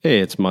Hey,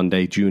 it's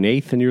Monday, June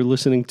 8th, and you're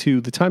listening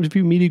to the Times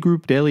View Media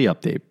Group Daily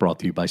Update, brought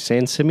to you by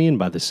San Simeon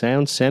by the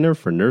Sound Center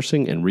for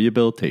Nursing and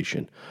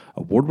Rehabilitation.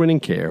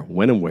 Award-winning care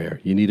when and where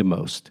you need it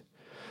most.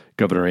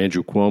 Governor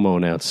Andrew Cuomo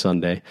announced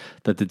Sunday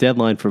that the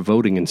deadline for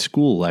voting in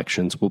school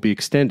elections will be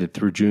extended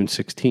through June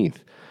 16th.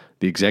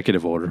 The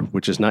executive order,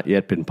 which has not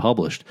yet been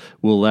published,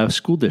 will allow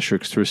school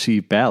districts to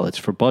receive ballots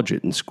for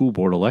budget and school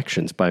board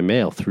elections by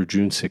mail through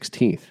June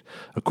 16th.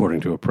 According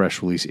to a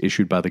press release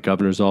issued by the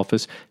governor's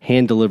office,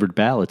 hand-delivered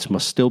ballots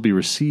must still be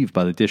received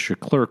by the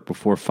district clerk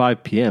before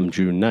 5 p.m.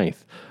 June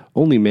 9th.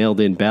 Only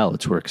mailed-in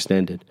ballots were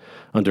extended.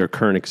 Under a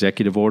current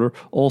executive order,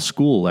 all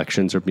school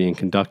elections are being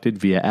conducted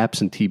via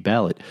absentee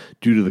ballot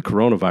due to the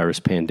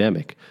coronavirus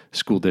pandemic.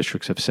 School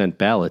districts have sent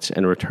ballots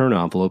and a return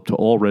envelope to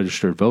all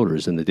registered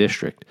voters in the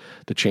district.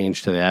 The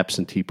change to the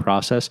absentee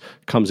process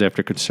comes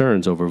after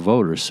concerns over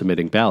voters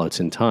submitting ballots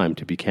in time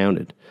to be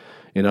counted.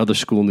 In other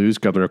school news,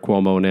 Governor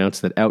Cuomo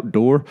announced that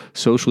outdoor,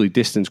 socially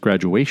distanced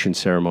graduation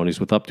ceremonies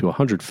with up to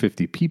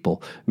 150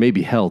 people may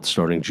be held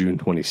starting June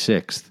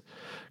 26th.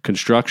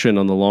 Construction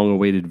on the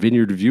long-awaited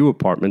Vineyard View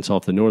apartments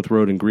off the North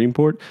Road in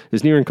Greenport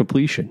is nearing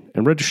completion,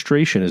 and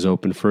registration is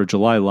open for a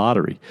July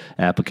lottery.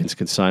 Applicants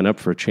can sign up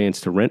for a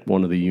chance to rent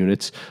one of the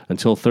units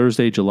until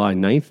Thursday, July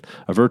 9th.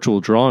 A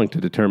virtual drawing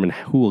to determine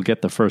who will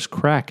get the first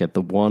crack at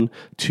the 1,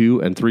 2,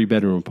 and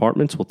 3-bedroom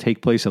apartments will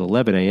take place at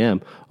 11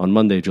 a.m. on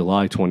Monday,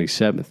 July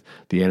 27th.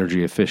 The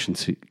energy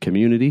efficiency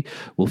community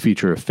will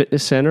feature a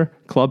fitness center,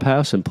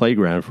 clubhouse, and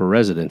playground for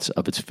residents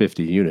of its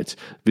 50 units.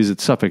 Visit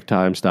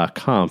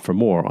SuffolkTimes.com for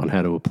more on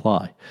how to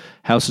apply.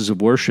 Houses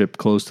of worship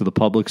closed to the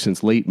public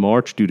since late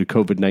March due to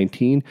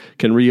COVID-19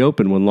 can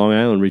reopen when Long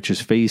Island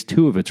reaches Phase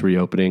 2 of its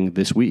reopening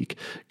this week,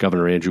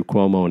 Governor Andrew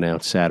Cuomo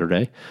announced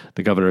Saturday.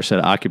 The governor said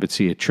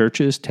occupancy at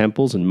churches,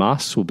 temples, and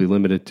mosques will be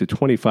limited to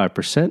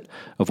 25%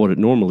 of what it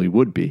normally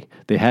would be.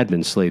 They had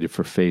been slated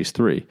for Phase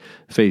 3.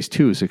 Phase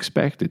 2 is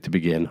expected to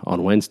begin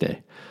on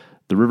Wednesday.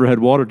 The Riverhead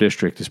Water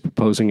District is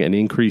proposing an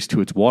increase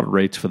to its water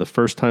rates for the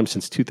first time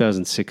since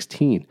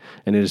 2016,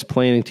 and it is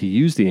planning to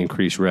use the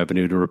increased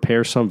revenue to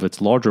repair some of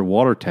its larger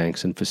water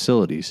tanks and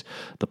facilities.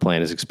 The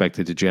plan is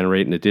expected to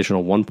generate an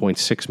additional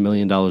 $1.6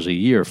 million a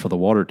year for the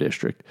water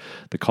district.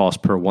 The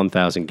cost per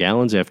 1,000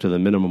 gallons after the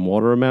minimum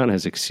water amount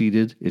has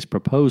exceeded is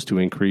proposed to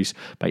increase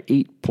by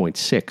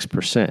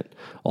 8.6%.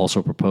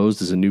 Also proposed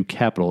is a new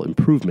capital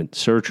improvement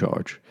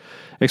surcharge.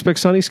 Expect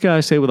sunny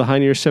skies today with a high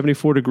near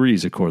 74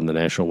 degrees, according to the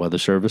National Weather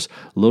Service.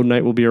 Low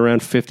tonight will be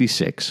around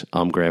 56.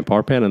 I'm Grant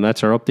Parpan, and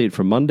that's our update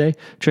for Monday.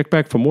 Check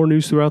back for more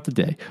news throughout the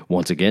day.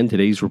 Once again,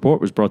 today's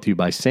report was brought to you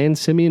by San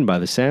Simeon by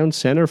the Sound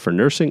Center for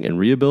Nursing and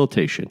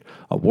Rehabilitation.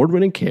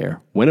 Award-winning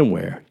care when and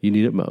where you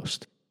need it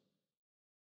most.